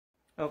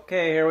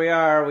Okay, here we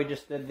are. We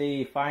just did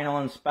the final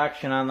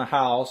inspection on the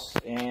house,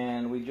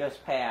 and we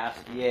just passed.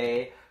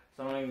 Yay.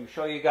 So I'm going to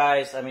show you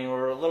guys, I mean,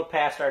 we're a little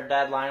past our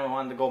deadline. We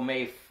wanted to go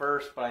May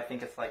 1st, but I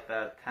think it's like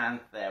the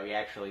 10th that we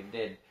actually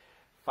did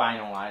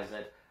finalize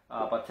it.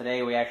 But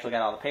today we actually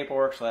got all the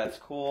paperwork, so that's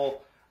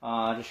cool.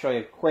 Just show you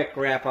a quick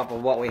wrap-up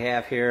of what we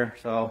have here.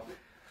 So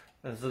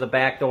this is the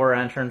back door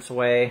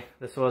entranceway.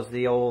 This was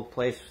the old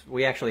place.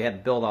 We actually had to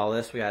build all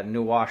this. We got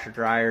new washer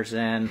dryers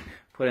in.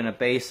 Put in a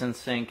basin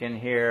sink in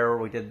here.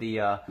 We did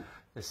the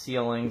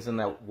ceilings and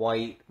the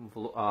white,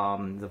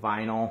 the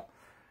vinyl.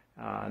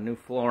 New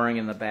flooring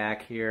in the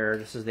back here.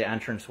 This is the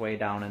entranceway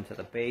down into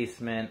the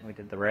basement. We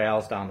did the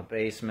rails down the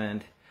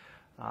basement.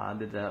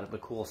 Did the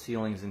cool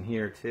ceilings in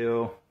here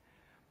too.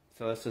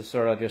 So this is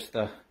sort of just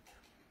the,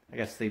 I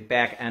guess, the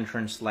back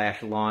entrance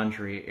 /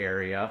 laundry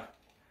area.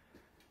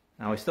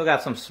 Now we still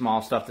got some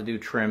small stuff to do,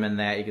 trim in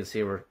that. You can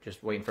see we're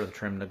just waiting for the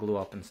trim to glue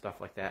up and stuff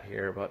like that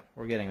here, but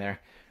we're getting there.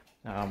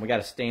 We got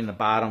to stain the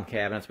bottom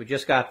cabinets. We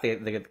just got the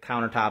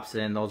countertops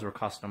in. Those were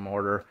custom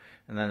order.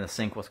 And then the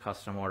sink was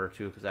custom order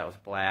too because that was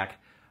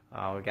black.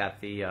 We got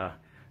the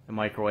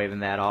microwave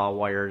and that all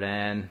wired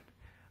in.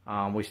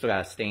 We still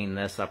got to stain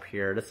this up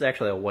here. This is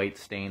actually a white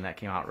stain that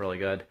came out really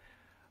good.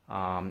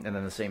 And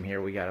then the same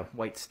here. We got to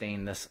white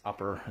stain this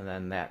upper and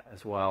then that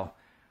as well.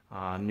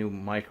 New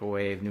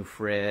microwave, new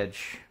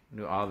fridge,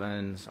 new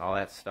ovens, all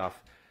that stuff.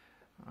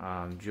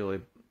 Julie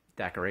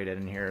decorated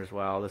in here as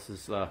well. This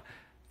is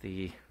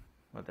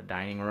the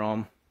dining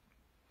room,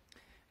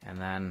 and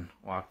then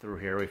walk through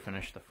here. We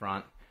finished the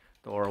front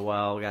door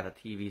well. We got the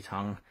TVs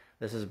hung.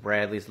 This is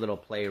Bradley's little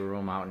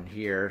playroom out in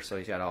here, so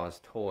he's got all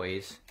his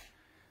toys.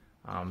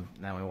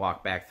 Then we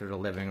walk back through the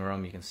living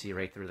room. You can see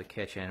right through the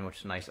kitchen, which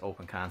is a nice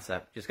open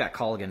concept. Just got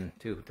Culligan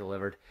too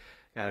delivered.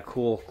 Got a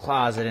cool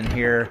closet in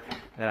here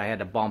that I had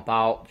to bump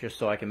out just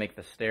so I can make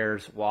the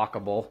stairs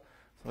walkable.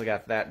 So we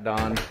got that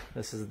done.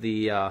 This is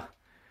the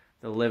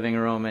living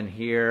room in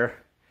here.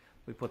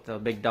 We put the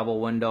big double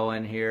window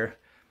in here.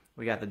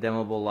 We got the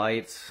dimmable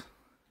lights,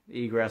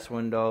 egress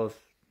windows,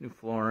 new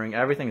flooring.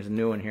 Everything's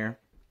new in here.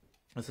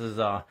 This is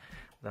I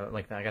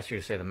guess you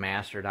could say the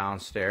master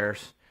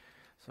downstairs.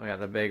 So we got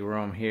the big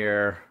room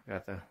here. We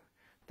got the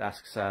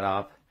desk set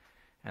up,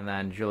 and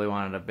then Julie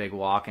wanted a big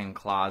walk-in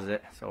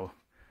closet. So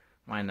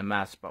mind the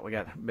mess, but we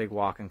got a big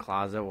walk-in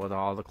closet with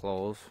all the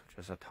clothes,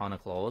 which is a ton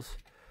of clothes.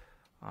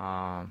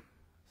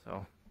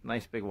 So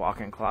nice big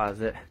walk-in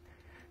closet.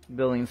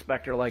 Building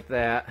inspector like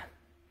that.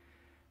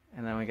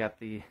 And then we got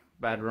the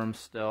bedroom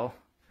still.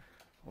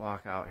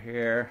 Walk out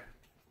here.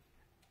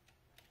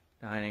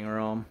 Dining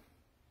room.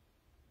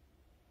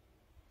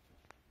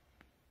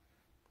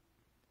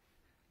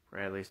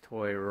 Bradley's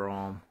toy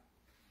room.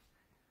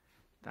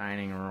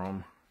 Dining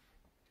room.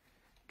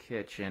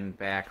 Kitchen,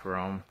 back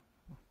room.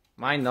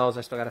 Mind those,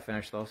 I still gotta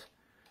finish those.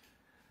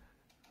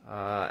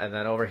 And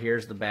then over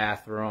here's the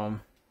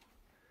bathroom.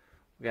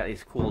 We got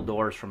these cool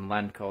doors from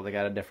Lenco. They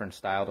got a different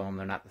style to them.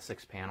 They're not the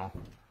 6-panel.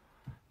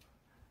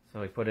 So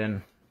we put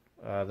in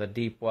the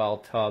deep well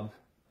tub,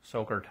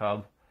 soaker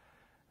tub.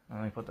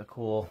 And we put the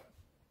cool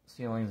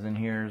ceilings in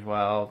here as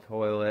well,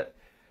 toilet.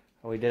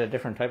 We did a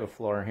different type of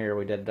floor in here.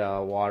 We did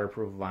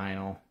waterproof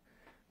vinyl.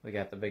 We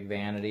got the big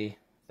vanity,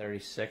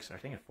 36, I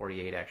think it's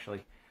 48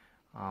 actually.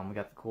 We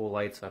got the cool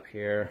lights up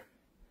here.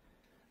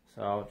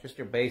 So just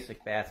your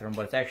basic bathroom,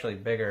 but it's actually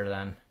bigger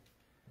than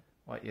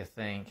what you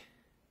think.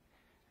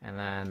 And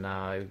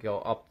then you go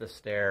up the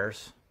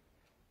stairs.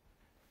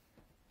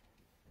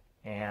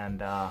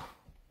 And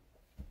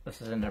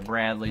this is into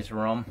Bradley's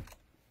room.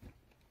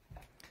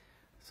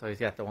 So he's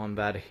got the one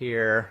bed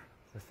here,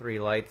 the 3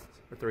 lights,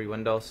 or 3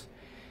 windows.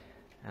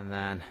 And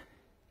then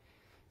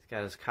he's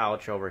got his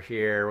couch over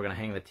here. We're going to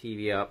hang the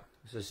TV up.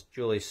 This is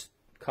Julie's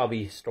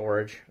cubby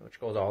storage, which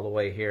goes all the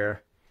way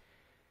here.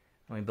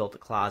 And we built a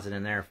closet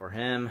in there for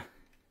him.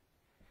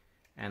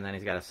 And then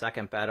he's got a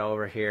second bed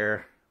over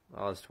here with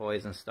all his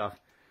toys and stuff.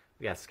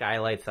 We got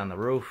skylights on the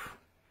roof.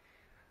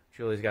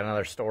 Julie's got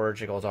another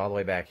storage that goes all the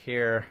way back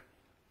here.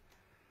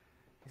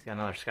 He's got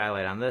another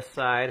skylight on this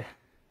side.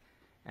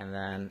 And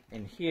then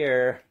in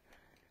here,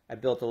 I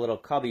built a little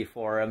cubby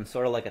for him,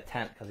 sort of like a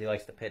tent, because he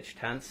likes to pitch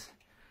tents.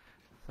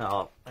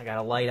 So I got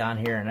a light on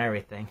here and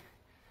everything.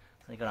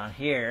 So you go down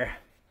here,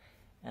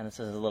 and this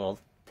is a little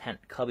tent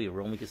cubby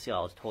room. You can see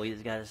all his toys.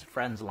 He's got his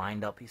friends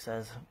lined up, he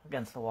says,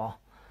 against the wall.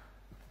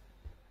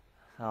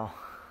 So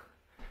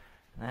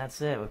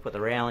that's it. We put the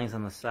railings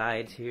on the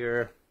sides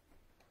here.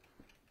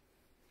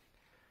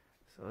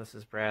 So this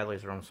is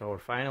Bradley's room. So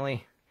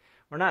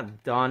we're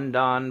not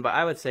done, but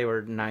I would say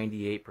we're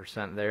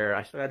 98% there.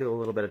 I still got to do a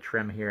little bit of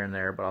trim here and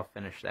there, but I'll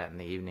finish that in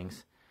the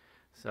evenings.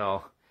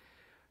 So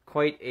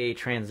quite a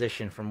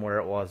transition from where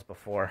it was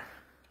before.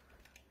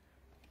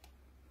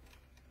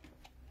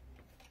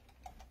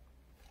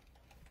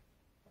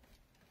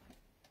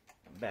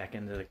 Back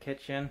into the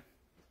kitchen.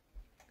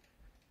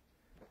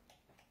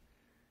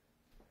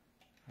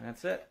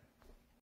 That's it.